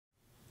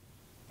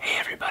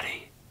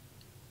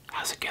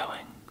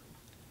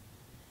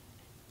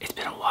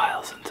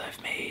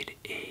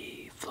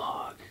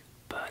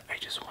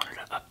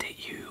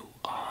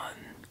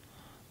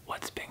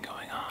what's been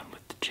going on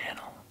with the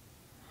channel.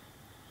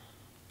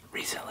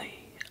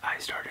 Recently, I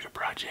started a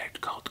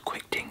project called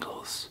Quick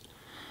Tingles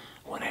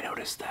when I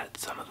noticed that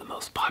some of the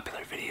most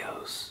popular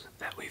videos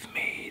that we've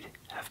made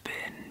have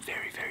been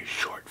very, very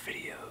short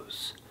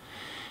videos.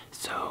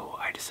 So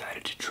I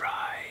decided to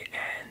try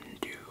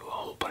and do a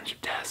whole bunch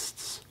of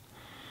tests,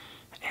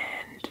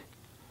 and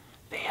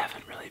they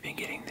haven't really been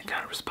getting the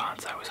kind of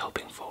response I was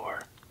hoping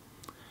for.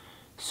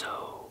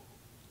 So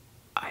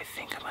I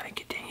think I'm going to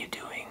continue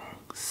doing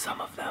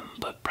some of them,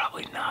 but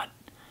probably not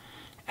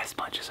as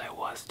much as I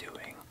was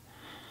doing.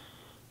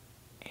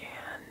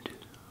 And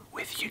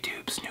with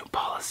YouTube's new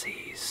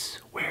policies,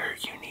 where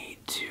you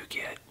need to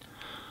get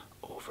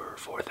over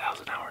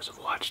 4,000 hours of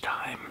watch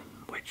time,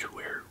 which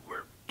we're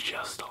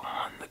just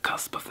on the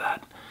cusp of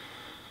that,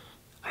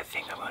 I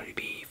think I'm going to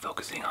be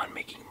focusing on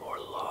making more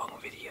long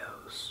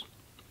videos.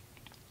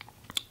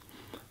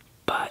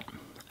 But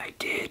I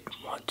did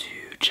want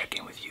to check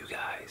in with you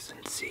guys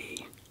and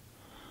see,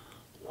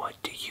 what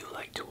do you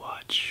like to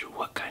watch?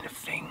 What kind of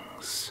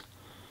things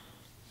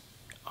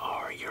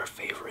are your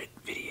favorite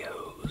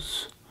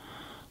videos?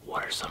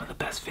 What are some of the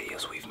best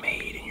videos we've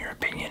made in your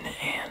opinion,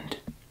 and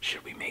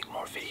should we make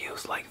more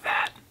videos like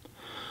that?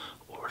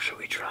 Or should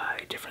we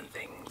try different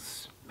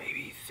things?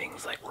 Maybe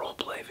things like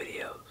roleplay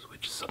videos,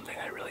 which is something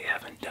I really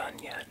haven't done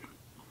yet.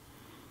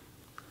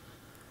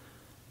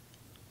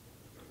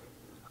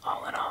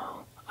 All in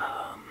all,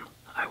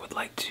 I would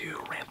like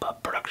to ramp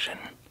up production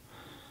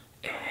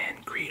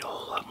and create a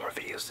whole lot more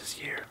videos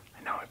this year.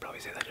 I know I probably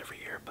say that every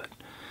year, but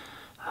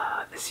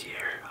this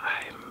year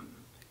I'm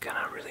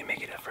gonna really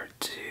make an effort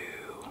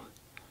to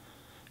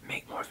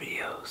make more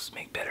videos,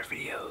 make better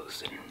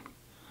videos, and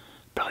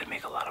probably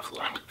make a lot of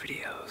longer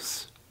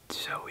videos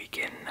so we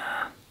can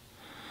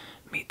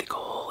meet the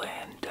goal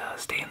and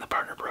stay in the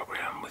partner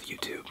program with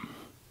YouTube.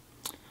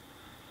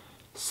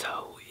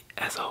 So,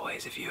 as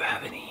always, if you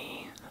have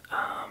any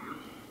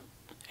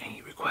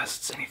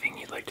requests, anything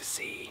you'd like to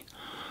see,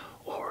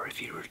 or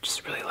if you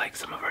just really like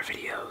some of our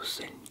videos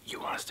and you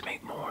want us to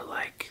make more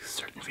like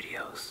certain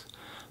videos,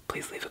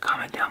 please leave a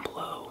comment down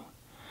below.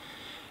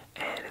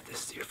 And if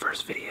this is your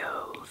first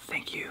video,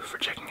 thank you for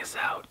checking us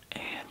out,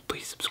 and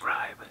please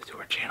subscribe to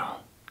our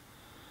channel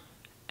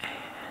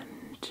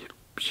and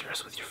share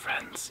us with your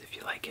friends if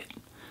you like it.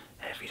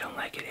 And if you don't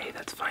like it, hey,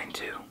 that's fine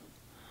too.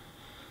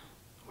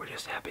 We're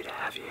just happy to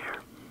have you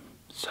here.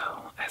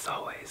 So, as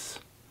always,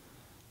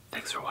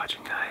 thanks for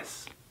watching,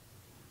 guys,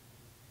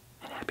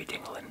 and happy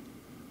tingling.